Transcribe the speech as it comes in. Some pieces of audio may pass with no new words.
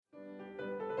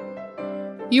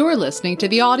You're listening to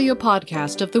the audio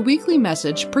podcast of the weekly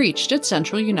message preached at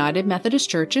Central United Methodist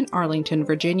Church in Arlington,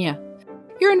 Virginia.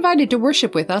 You're invited to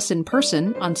worship with us in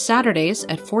person on Saturdays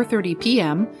at 4:30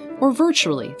 p.m. or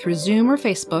virtually through Zoom or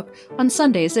Facebook on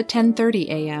Sundays at 10:30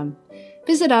 a.m.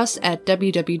 Visit us at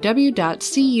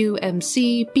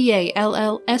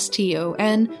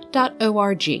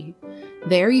www.cumcballston.org.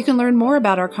 There you can learn more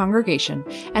about our congregation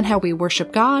and how we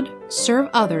worship God, serve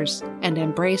others, and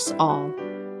embrace all.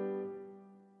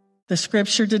 The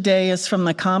scripture today is from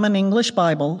the Common English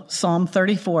Bible, Psalm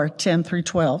 34, 10 through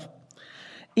 12.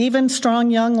 Even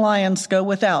strong young lions go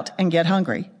without and get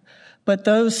hungry, but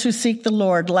those who seek the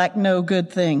Lord lack no good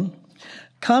thing.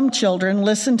 Come, children,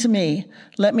 listen to me.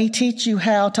 Let me teach you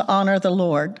how to honor the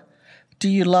Lord. Do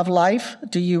you love life?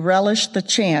 Do you relish the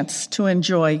chance to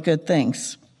enjoy good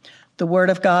things? The word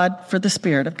of God for the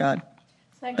Spirit of God.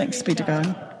 Thanks be to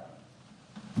God.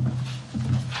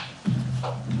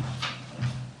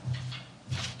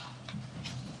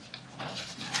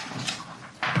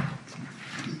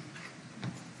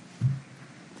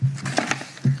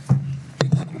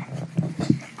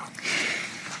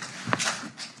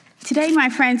 Today, my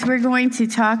friends, we're going to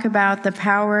talk about the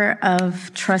power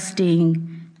of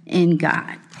trusting in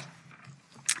God.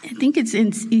 I think it's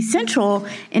essential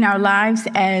in our lives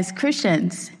as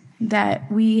Christians that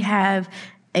we have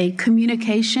a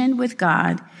communication with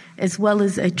God as well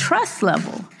as a trust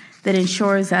level that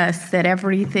ensures us that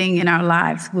everything in our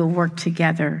lives will work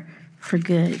together for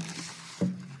good.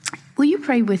 Will you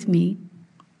pray with me?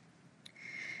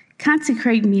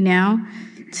 Consecrate me now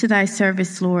to thy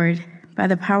service, Lord. By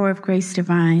the power of grace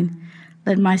divine,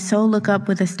 let my soul look up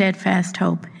with a steadfast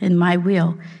hope, and my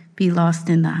will be lost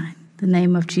in thine. In the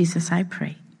name of Jesus I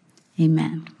pray.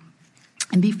 Amen.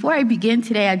 And before I begin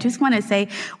today, I just want to say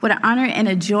what an honor and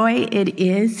a joy it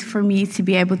is for me to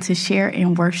be able to share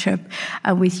and worship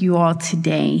with you all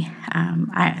today.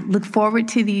 I look forward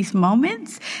to these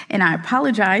moments, and I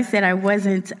apologize that I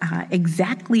wasn't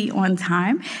exactly on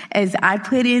time as I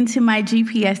put into my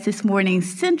GPS this morning,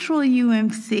 Central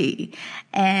UMC.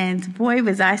 And boy,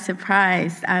 was I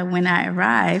surprised when I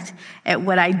arrived at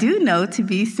what I do know to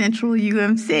be Central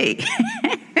UMC.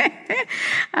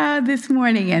 This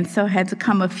morning, and so had to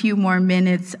come a few more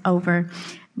minutes over.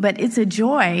 But it's a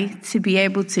joy to be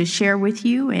able to share with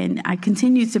you, and I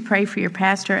continue to pray for your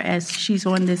pastor as she's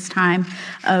on this time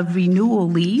of renewal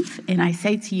leave. And I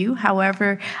say to you,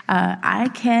 however I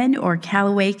can or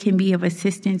Callaway can be of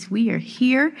assistance, we are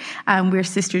here. We're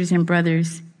sisters and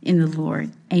brothers in the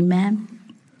Lord. Amen.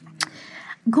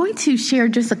 I'm going to share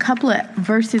just a couple of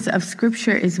verses of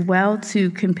scripture as well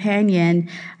to companion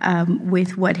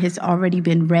with what has already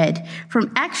been read.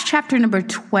 From Acts chapter number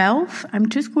 12, I'm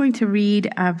just going to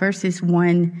read verses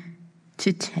 1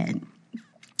 to 10.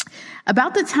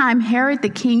 About the time Herod the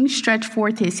king stretched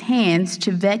forth his hands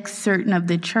to vex certain of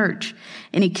the church,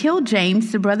 and he killed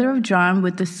James, the brother of John,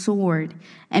 with the sword.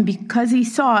 And because he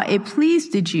saw it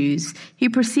pleased the Jews, he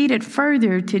proceeded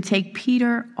further to take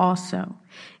Peter also.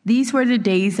 These were the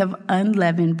days of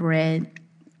unleavened bread.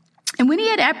 And when he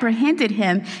had apprehended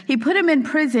him, he put him in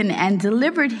prison and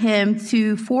delivered him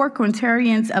to 4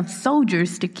 quaternions of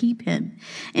soldiers to keep him,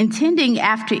 intending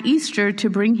after Easter to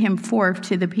bring him forth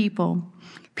to the people.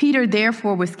 Peter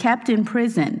therefore was kept in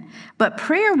prison, but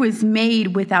prayer was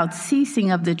made without ceasing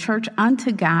of the church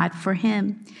unto God for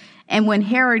him. And when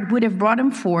Herod would have brought him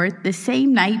forth, the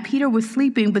same night Peter was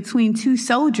sleeping between 2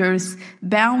 soldiers,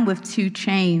 bound with 2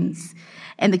 chains.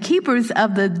 And the keepers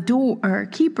of the door, the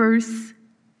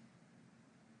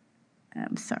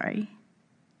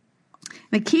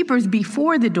keepers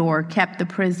before the door kept the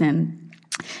prison.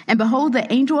 And behold,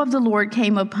 the angel of the Lord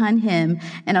came upon him,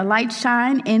 and a light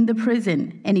shined in the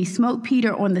prison. And he smote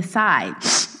Peter on the side,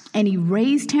 and he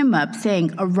raised him up,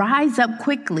 saying, Arise up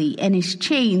quickly. And his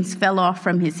chains fell off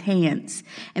from his hands.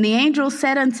 And the angel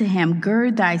said unto him,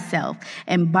 Gird thyself,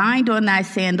 and bind on thy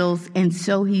sandals. And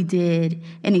so he did.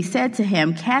 And he said to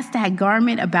him, Cast thy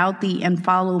garment about thee, and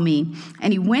follow me.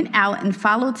 And he went out and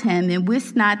followed him, and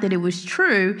wist not that it was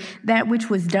true, that which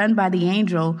was done by the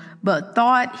angel, but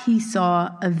thought he saw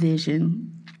a vision.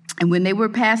 And when they were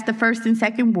past the first and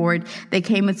second ward, they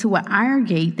came into an iron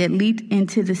gate that leaped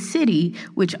into the city,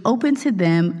 which opened to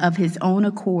them of his own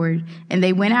accord. And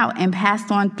they went out and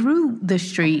passed on through the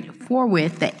street,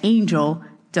 forthwith the angel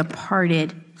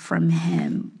departed from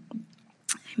him.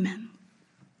 Amen.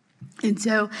 And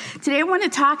so today I want to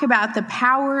talk about the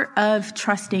power of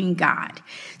trusting God.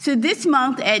 So this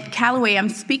month at Callaway, I'm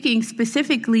speaking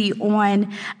specifically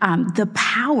on the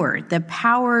power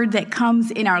that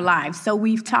comes in our lives. So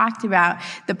we've talked about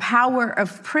the power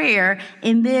of prayer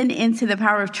and then into the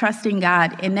power of trusting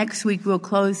God. And next week we'll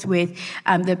close with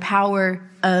the power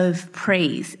of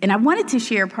praise. And I wanted to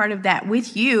share part of that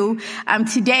with you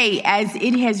today, as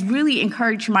it has really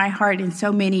encouraged my heart and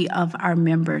so many of our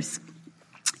members.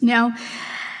 Now,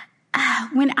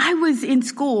 when I was in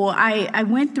school, I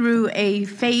went through a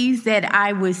phase that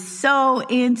I was so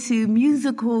into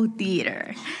musical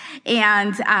theater.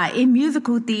 And in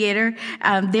musical theater,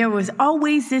 there was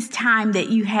always this time that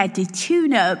you had to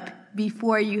tune up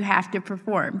before you have to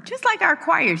perform, just like our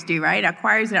choirs do, right? Our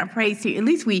choirs and our praise team, at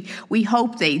least we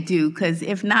hope they do, because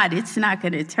if not, it's not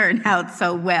going to turn out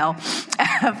so well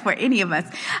for any of us.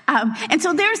 And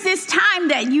so there's this time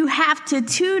that you have to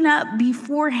tune up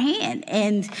beforehand.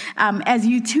 And as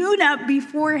you tune up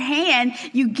beforehand,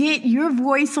 you get your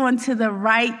voice onto the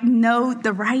right note,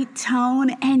 the right tone,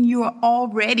 and you're all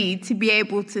ready to be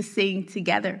able to sing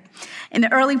together. In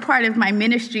the early part of my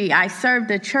ministry, I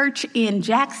served a church in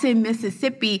Jackson,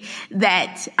 Mississippi,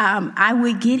 that I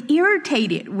would get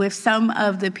irritated with some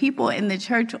of the people in the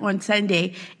church on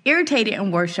Sunday. Irritated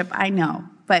in worship, I know,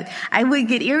 but I would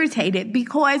get irritated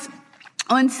because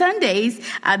on Sundays,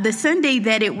 the Sunday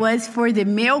that it was for the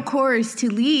male chorus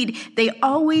to lead, they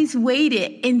always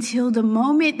waited until the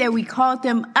moment that we called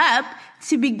them up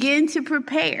to begin to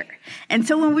prepare. And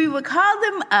so when we would call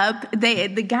them up,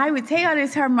 the guy would take out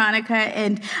his harmonica,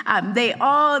 and they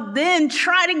all then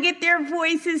try to get their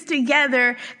voices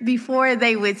together before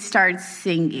they would start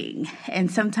singing.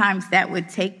 And sometimes that would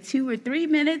take 2 or 3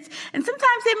 minutes, and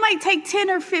sometimes it might take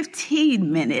 10 or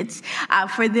 15 minutes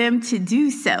for them to do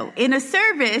so in a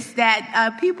service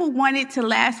that people wanted to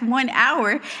last 1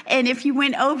 hour. And if you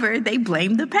went over, they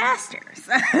blamed the pastors.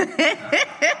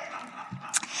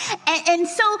 And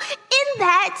so in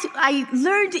that, I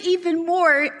learned even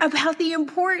more about the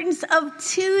importance of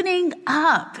tuning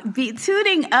up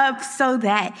so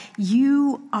that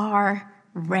you are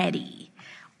ready.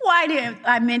 Why did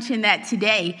I mention that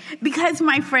today? Because,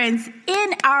 my friends,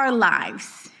 in our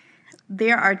lives,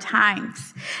 there are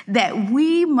times that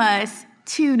we must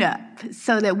tune up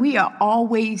so that we are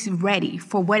always ready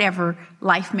for whatever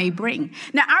life may bring.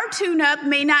 Now, our tune-up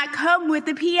may not come with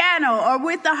the piano or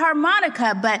with the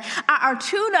harmonica, but our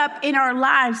tune-up in our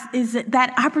lives is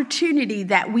that opportunity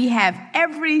that we have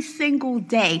every single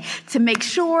day to make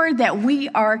sure that we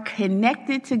are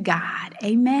connected to God.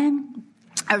 Amen.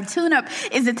 Our tune-up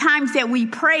is the times that we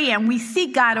pray and we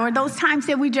seek God, or those times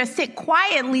that we just sit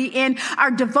quietly in our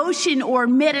devotion or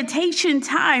meditation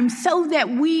time so that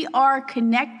we are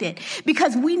connected.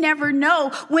 Because we never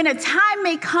know when a time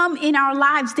may come in our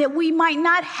lives that we might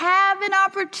not have an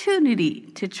opportunity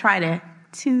to try to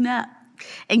tune up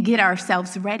and get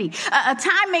ourselves ready. A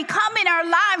time may come in our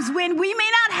lives when we may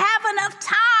not have enough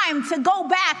time to go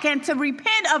back and to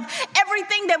repent of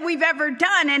everything that we've ever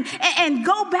done and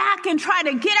go back and try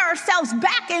to get ourselves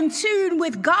back in tune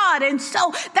with God. And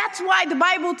so that's why the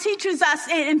Bible teaches us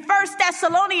in 1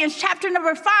 Thessalonians chapter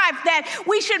number 5 that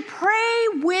we should pray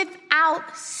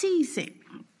without ceasing.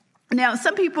 Now,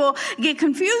 some people get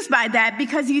confused by that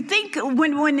because you think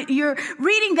when you're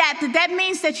reading that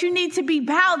means that you need to be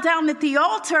bowed down at the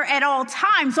altar at all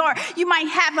times, or you might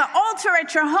have an altar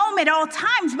at your home at all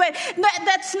times, but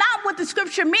that's not what the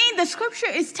scripture means. The scripture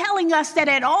is telling us that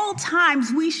at all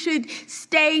times we should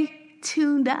stay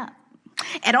tuned up.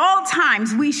 At all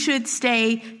times we should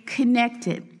stay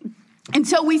connected. And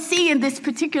so we see in this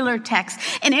particular text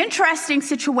an interesting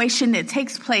situation that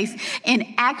takes place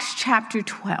in Acts chapter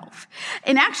 12.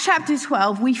 In Acts chapter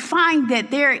 12, we find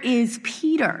that there is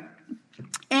Peter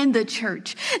in the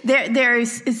church. There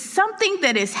is something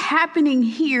that is happening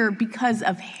here because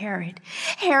of Herod.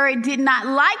 Herod did not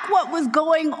like what was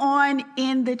going on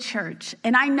in the church.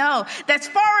 And I know that's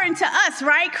foreign to us,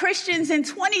 right? Christians in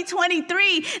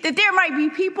 2023, that there might be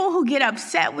people who get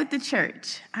upset with the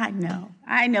church. I know.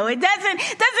 It doesn't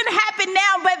happen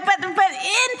now, but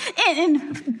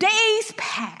in days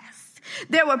past,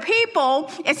 there were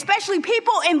people, especially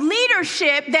people in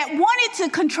leadership, that wanted to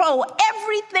control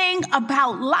everything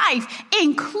about life,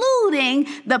 including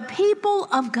the people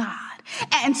of God.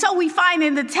 And so we find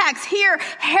in the text here,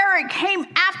 Herod came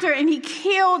after and he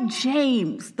killed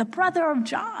James, the brother of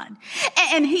John.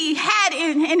 And he had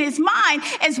in his mind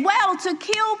as well to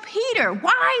kill Peter.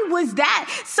 Why was that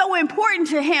so important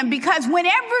to him? Because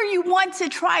whenever you want to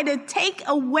try to take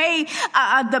away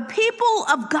the people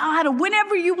of God, or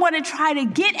whenever you want to try to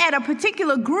get at a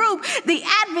particular group, the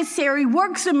adversary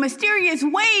works in mysterious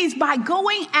ways by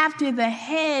going after the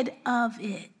head of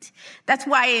it. That's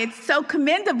why it's so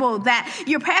commendable that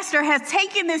your pastor has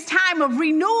taken this time of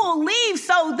renewal leave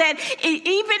so that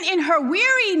even in her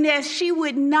weariness, she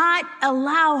would not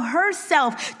allow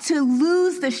herself to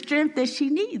lose the strength that she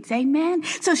needs. Amen.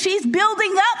 So she's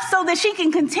building up so that she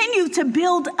can continue to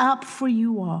build up for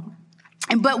you all.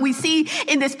 But we see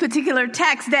in this particular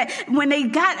text that when they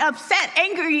got upset,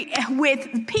 angry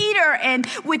with Peter and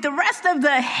with the rest of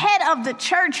the head of the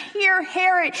church here,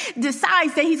 Herod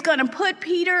decides that he's going to put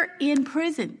Peter in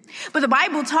prison. But the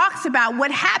Bible talks about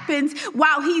what happens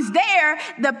while he's there.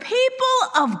 The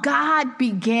people of God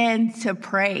began to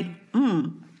pray.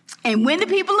 And when the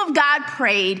people of God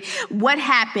prayed, what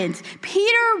happened?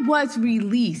 Peter was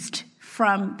released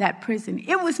from that prison.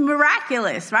 It was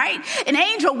miraculous, right? An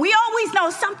angel, we always know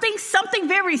something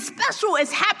very special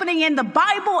is happening in the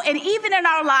Bible and even in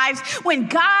our lives when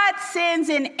God sends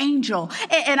an angel.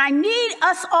 And I need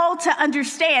us all to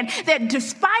understand that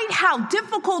despite how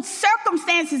difficult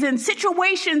circumstances and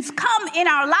situations come in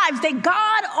our lives, that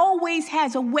God always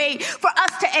has a way for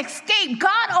us to escape.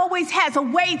 God always has a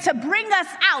way to bring us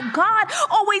out. God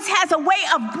always has a way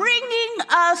of bringing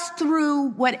us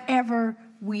through whatever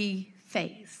we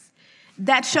face.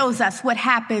 That shows us what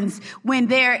happens when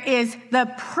there is the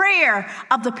prayer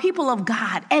of the people of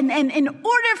God. And in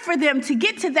order for them to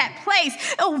get to that place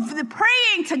of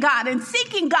praying to God and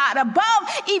seeking God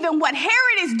above even what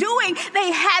Herod is doing,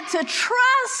 they had to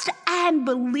trust and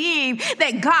believe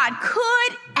that God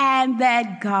could and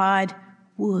that God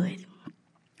would.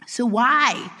 So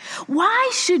why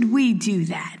should we do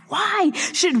that? Why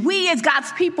should we as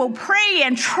God's people pray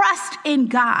and trust in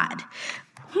God?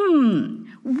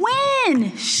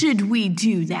 When should we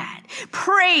do that?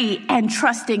 Pray and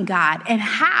trust in God. And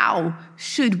how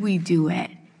should we do it?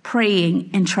 Praying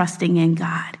and trusting in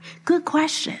God. Good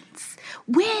questions.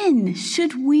 When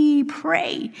should we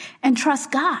pray and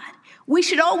trust God? We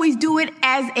should always do it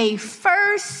as a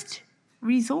first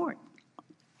resort.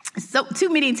 So too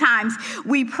many times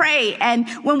we pray, and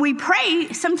when we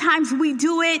pray, sometimes we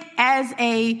do it as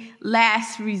a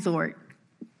last resort.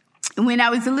 When I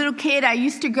was a little kid, I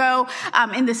used to go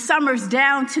in the summers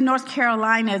down to North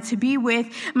Carolina to be with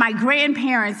my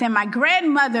grandparents and my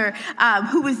grandmother,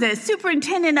 who was the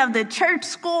superintendent of the church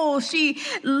school. She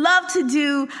loved to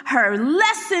do her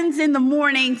lessons in the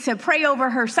morning, to pray over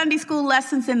her Sunday school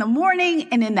lessons in the morning.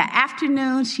 And in the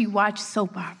afternoon, she watched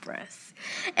soap operas.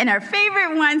 And her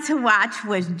favorite one to watch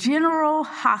was General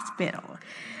Hospital.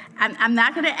 I'm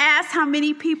not going to ask how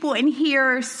many people in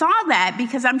here saw that,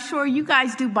 because I'm sure you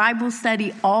guys do Bible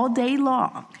study all day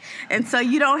long. And so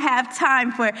you don't have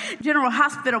time for General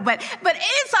Hospital. But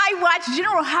as I watched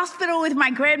General Hospital with my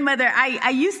grandmother,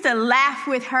 I used to laugh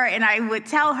with her, and I would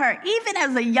tell her, even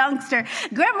as a youngster,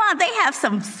 Grandma, they have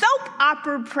some soap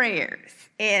opera prayers.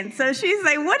 And so she's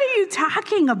like, what are you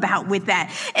talking about with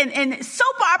that? And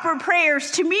soap opera prayers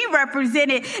to me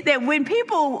represented that when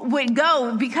people would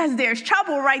go because there's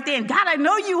trouble right then, God, I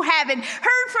know you haven't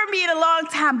heard from me in a long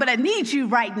time, but I need you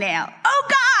right now. Oh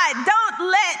God, don't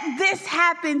let this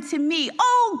happen to me.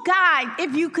 Oh God,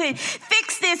 if you could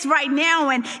fix this right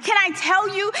now. And can I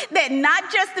tell you that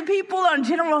not just the people on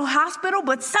General Hospital,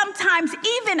 but sometimes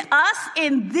even us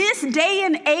in this day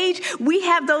and age, we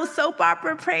have those soap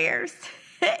opera prayers.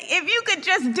 If you could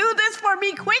just do this for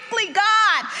me quickly,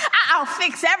 God, I'll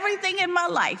fix everything in my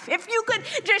life. If you could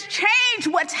just change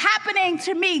what's happening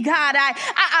to me, God,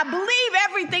 I believe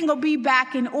everything will be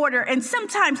back in order. And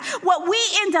sometimes what we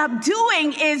end up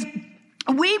doing is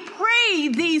we pray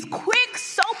these quick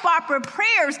soap opera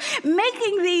prayers,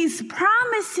 making these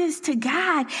promises to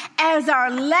God as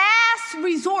our last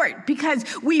resort, because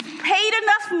we've paid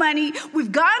enough money,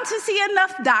 we've gone to see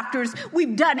enough doctors,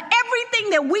 we've done everything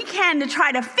that we can to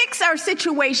try to fix our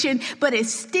situation, but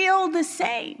it's still the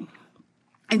same.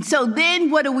 And so then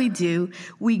what do?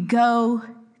 We go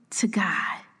to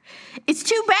God. It's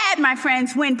too bad, my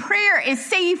friends, when prayer is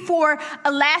saved for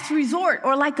a last resort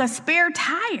or like a spare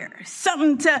tire,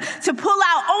 something to pull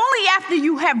out only after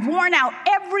you have worn out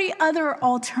every other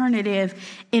alternative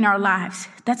in our lives.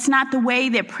 That's not the way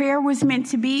that prayer was meant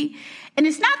to be. And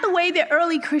it's not the way that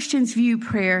early Christians viewed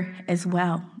prayer as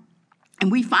well.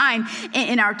 And we find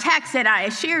in our text that I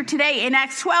shared today in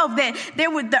Acts 12 that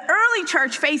the early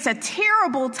church faced a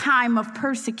terrible time of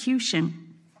persecution.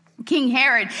 King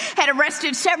Herod had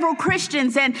arrested several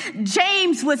Christians, and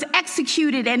James was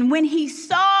executed. And when he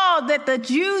saw that the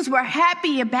Jews were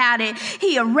happy about it,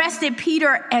 he arrested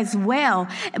Peter as well.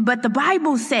 But the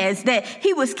Bible says that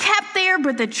he was kept there,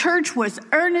 but the church was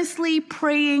earnestly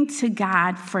praying to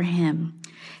God for him.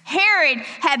 Herod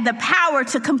had the power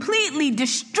to completely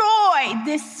destroy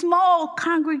this small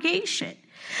congregation.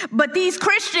 But these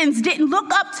Christians didn't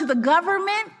look up to the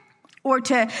government or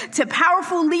to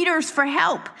powerful leaders for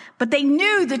help. But they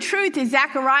knew the truth in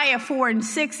Zechariah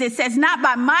 4:6. It says, "Not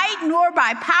by might nor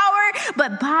by power,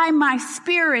 but by my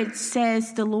spirit,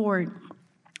 says the Lord."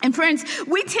 And friends,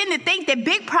 we tend to think that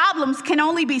big problems can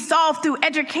only be solved through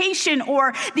education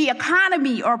or the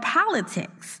economy or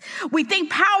politics. We think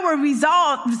power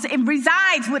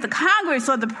resides with the Congress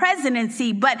or the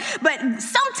presidency, but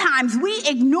sometimes we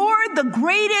ignore the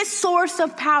greatest source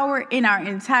of power in our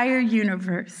entire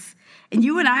universe. And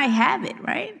you and I have it,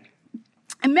 right?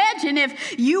 Imagine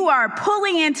if you are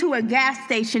pulling into a gas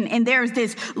station and there's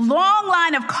this long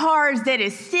line of cars that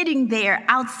is sitting there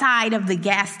outside of the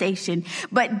gas station.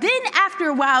 But then after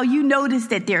a while, you notice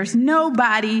that there's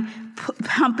nobody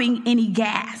pumping any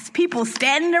gas. People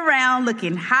standing around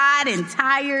looking hot and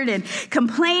tired and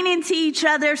complaining to each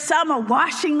other. Some are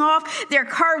washing off their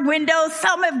car windows.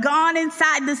 Some have gone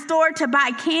inside the store to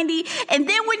buy candy. And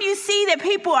then when you see that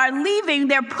people are leaving,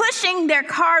 they're pushing their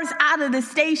cars out of the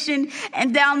station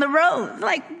and down the road.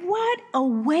 Like, what a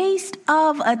waste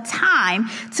of a time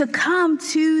to come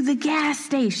to the gas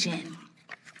station.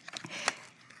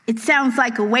 It sounds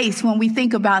like a waste when we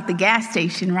think about the gas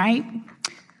station, right?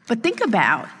 But think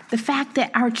about the fact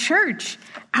that our church,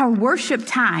 our worship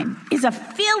time, is a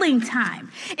filling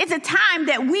time. It's a time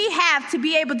that we have to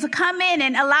be able to come in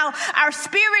and allow our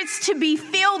spirits to be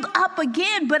filled up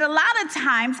again. But a lot of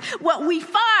times what we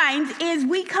find is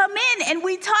we come in and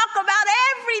we talk about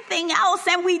everything else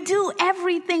and we do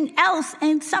everything else.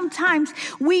 And sometimes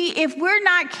if we're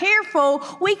not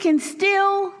careful, we can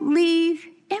still leave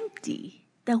empty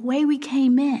the way we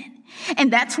came in.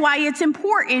 And that's why it's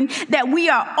important that we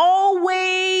are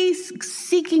always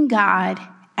seeking God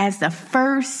as the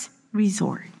first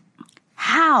resort.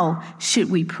 How should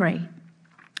we pray?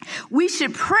 We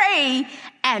should pray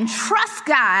and trust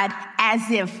God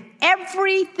as if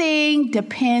everything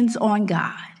depends on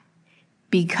God,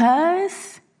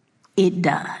 because it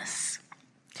does.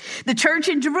 The church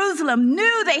in Jerusalem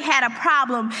knew they had a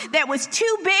problem that was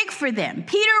too big for them.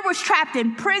 Peter was trapped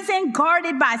in prison,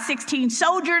 guarded by 16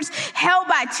 soldiers, held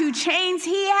by 2 chains.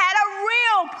 He had a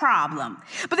real problem.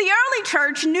 But the early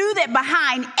church knew that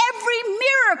behind every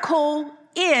miracle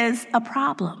is a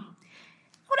problem.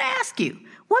 I want to ask you,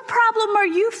 what problem are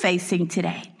you facing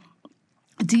today?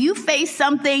 Do you face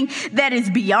something that is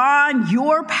beyond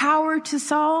your power to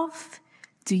solve?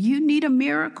 Do you need a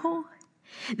miracle?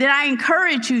 Then I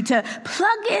encourage you to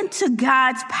plug into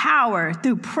God's power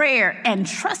through prayer and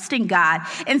trusting God,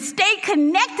 and stay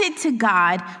connected to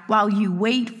God while you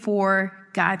wait for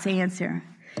God's answer.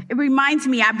 It reminds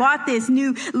me, I bought this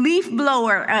new leaf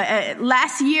blower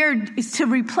last year to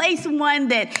replace one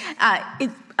that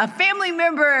a family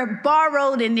member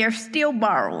borrowed, and they're still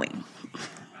borrowing.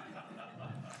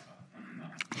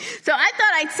 So I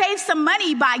thought I'd save some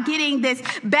money by getting this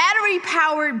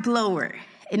battery-powered blower.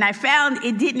 And I found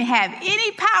it didn't have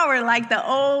any power like the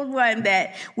old one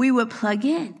that we would plug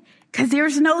in, because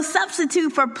there's no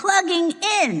substitute for plugging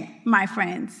in, my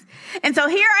friends. And so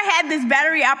here I had this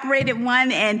battery operated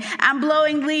one, and I'm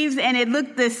blowing leaves, and it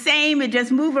looked the same. It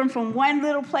just moving from one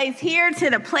little place here to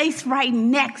the place right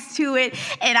next to it.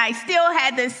 And I still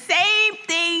had the same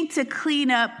thing to clean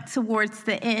up towards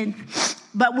the end.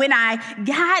 But when I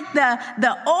got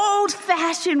the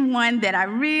old-fashioned one that I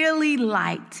really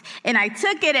liked, and I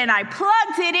took it and I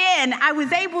plugged it in, I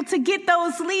was able to get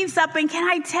those leaves up. And can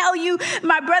I tell you,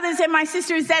 my brothers and my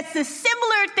sisters, that's the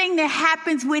similar thing that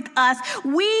happens with us.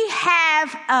 We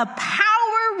have a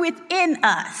power within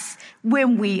us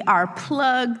when we are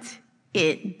plugged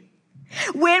in.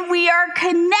 When we are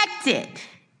connected,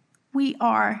 we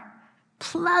are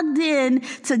plugged in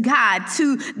to God,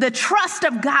 to the trust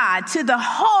of God, to the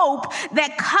hope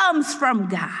that comes from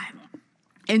God.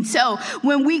 And so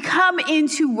when we come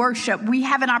into worship, we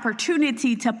have an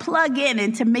opportunity to plug in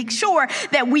and to make sure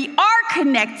that we are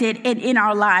connected, and in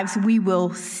our lives, we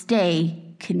will stay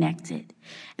connected.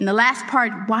 And the last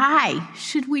part, why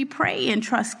should we pray and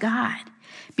trust God?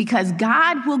 Because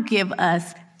God will give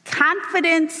us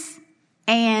confidence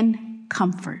and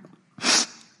comfort.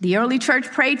 The early church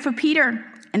prayed for Peter,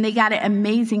 and they got an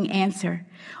amazing answer.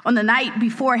 On the night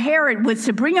before Herod was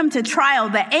to bring him to trial,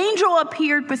 the angel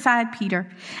appeared beside Peter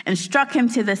and struck him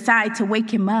to the side to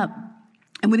wake him up.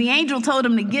 And when the angel told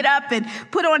him to get up and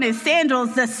put on his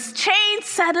sandals, the chain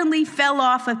suddenly fell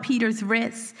off of Peter's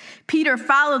wrists. Peter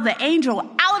followed the angel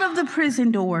out of the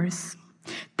prison doors,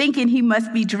 thinking he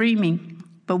must be dreaming.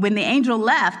 But when the angel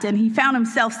left and he found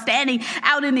himself standing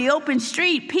out in the open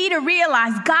street, Peter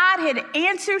realized God had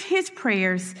answered his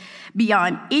prayers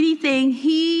beyond anything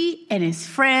he and his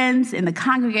friends in the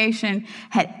congregation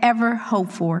had ever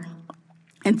hoped for.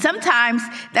 And sometimes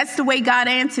that's the way God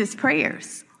answers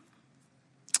prayers,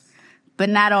 but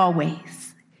not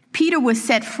always. Peter was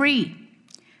set free.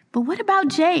 But what about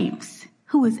James,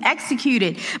 who was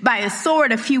executed by a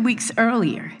sword a few weeks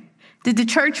earlier? Did the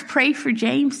church pray for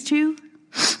James too?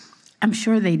 I'm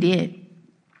sure they did.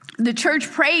 The church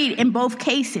prayed in both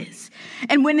cases.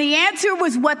 And when the answer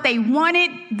was what they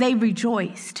wanted, they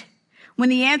rejoiced. When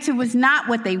the answer was not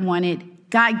what they wanted,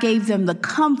 God gave them the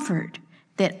comfort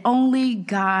that only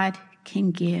God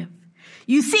can give.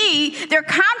 You see, their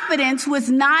confidence was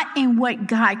not in what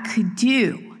God could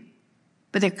do,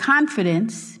 but their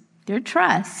confidence, their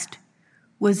trust,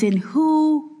 was in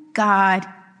who God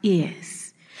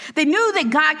is. They knew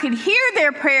that God could hear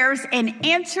their prayers and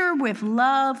answer with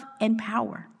love and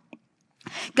power.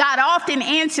 God often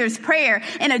answers prayer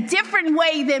in a different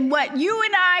way than what you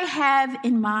and I have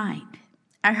in mind.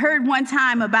 I heard one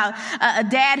time about a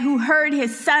dad who heard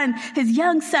his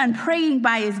young son praying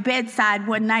by his bedside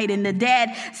one night, and the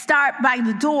dad stopped by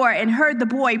the door and heard the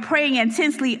boy praying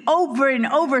intensely over and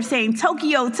over, saying,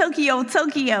 "Tokyo, Tokyo,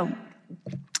 Tokyo."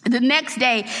 The next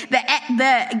day,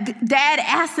 the dad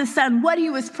asked the son what he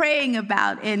was praying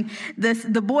about. And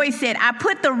the boy said, "I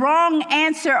put the wrong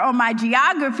answer on my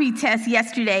geography test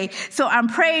yesterday, so I'm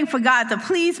praying for God to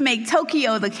please make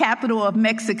Tokyo the capital of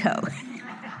Mexico."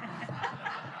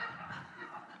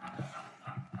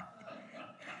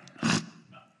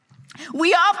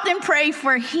 We often pray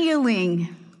for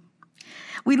healing.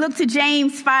 We look to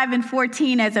James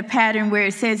 5:14 as a pattern where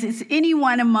it says, "Is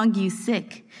anyone among you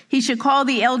sick? He should call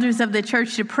the elders of the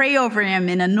church to pray over him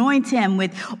and anoint him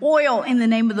with oil in the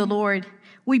name of the Lord."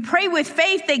 We pray with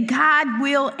faith that God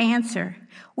will answer.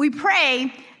 We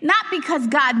pray not because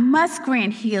God must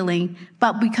grant healing,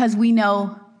 but because we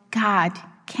know God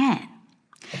can.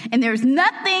 And there's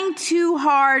nothing too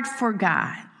hard for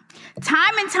God.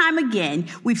 Time and time again,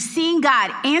 we've seen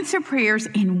God answer prayers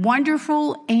in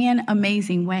wonderful and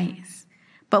amazing ways.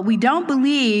 But we don't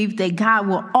believe that God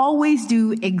will always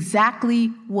do exactly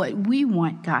what we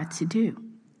want God to do.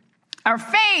 Our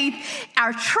faith,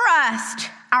 our trust,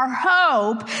 our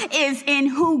hope is in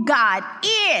who God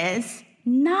is,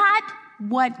 not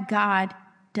what God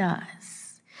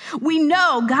does. We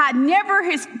know God never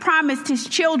has promised his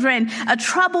children a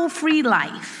trouble-free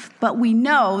life. But we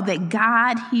know that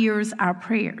God hears our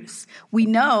prayers. We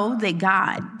know that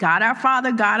God our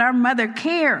Father, God our Mother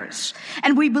cares.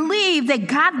 And we believe that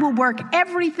God will work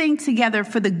everything together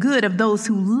for the good of those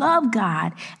who love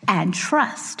God and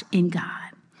trust in God.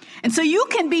 And so you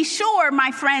can be sure, my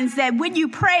friends, that when you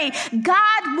pray,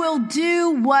 God will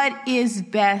do what is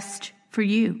best for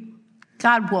you.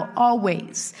 God will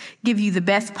always give you the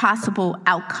best possible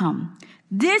outcome.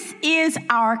 This is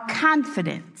our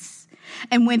confidence.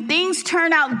 And when things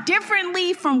turn out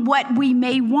differently from what we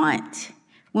may want,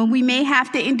 when we may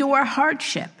have to endure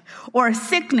hardship or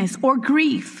sickness or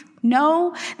grief,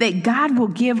 know that God will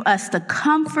give us the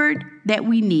comfort that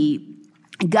we need.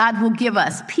 God will give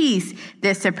us peace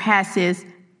that surpasses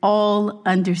all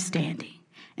understanding.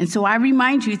 And so I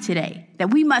remind you today that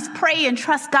we must pray and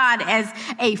trust God as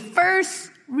a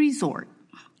first resort.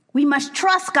 We must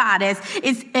trust God as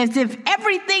if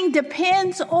everything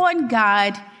depends on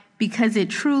God, because it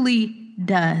truly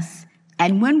does.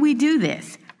 And when we do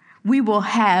this, we will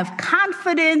have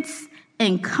confidence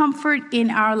and comfort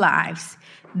in our lives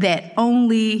that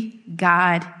only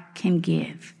God can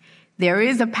give. There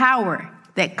is a power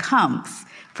that comes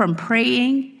from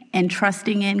praying and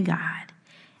trusting in God.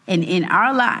 And in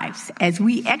our lives, as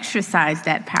we exercise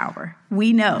that power,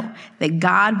 we know that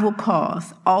God will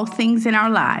cause all things in our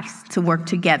lives to work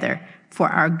together for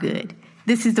our good.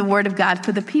 This is the word of God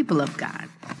for the people of God.